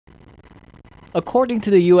According to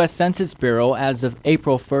the U.S. Census Bureau, as of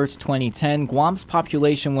April 1st, 2010, Guam's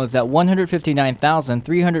population was at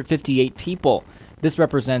 159,358 people. This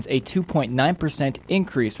represents a 2.9%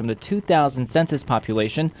 increase from the 2000 census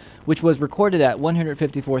population, which was recorded at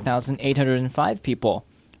 154,805 people.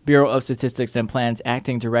 Bureau of Statistics and Plans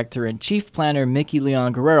Acting Director and Chief Planner Mickey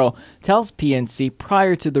Leon Guerrero tells PNC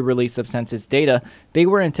prior to the release of census data, they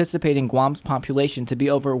were anticipating Guam's population to be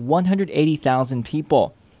over 180,000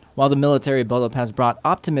 people. While the military buildup has brought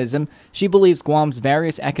optimism, she believes Guam's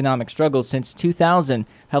various economic struggles since 2000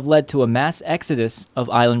 have led to a mass exodus of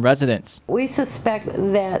island residents. We suspect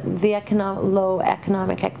that the low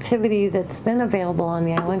economic activity that's been available on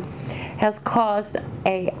the island has caused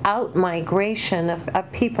a out-migration of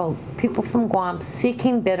people from Guam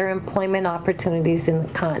seeking better employment opportunities in the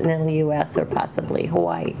continental U.S. or possibly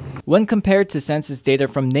Hawaii. When compared to census data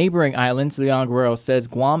from neighboring islands, Leon Guerrero says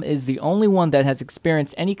Guam is the only one that has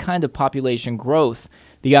experienced any kind of population growth.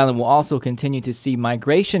 The island will also continue to see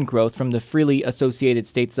migration growth from the freely associated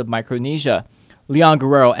states of Micronesia. Leon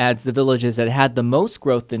Guerrero adds the villages that had the most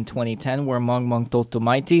growth in 2010 were Mongmong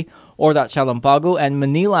Totomaiti, Ordat Chalampago, and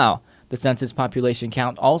Manilao. The census population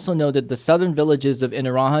count also noted the southern villages of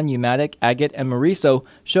Inarahan, Umatic, Agate, and Mariso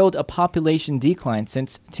showed a population decline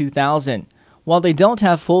since 2000. While they don't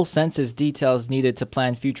have full census details needed to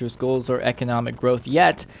plan future goals or economic growth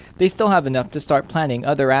yet, they still have enough to start planning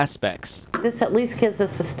other aspects. This at least gives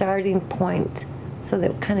us a starting point so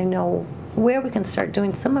that we kind of know where we can start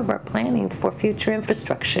doing some of our planning for future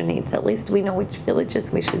infrastructure needs. At least we know which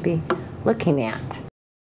villages we should be looking at.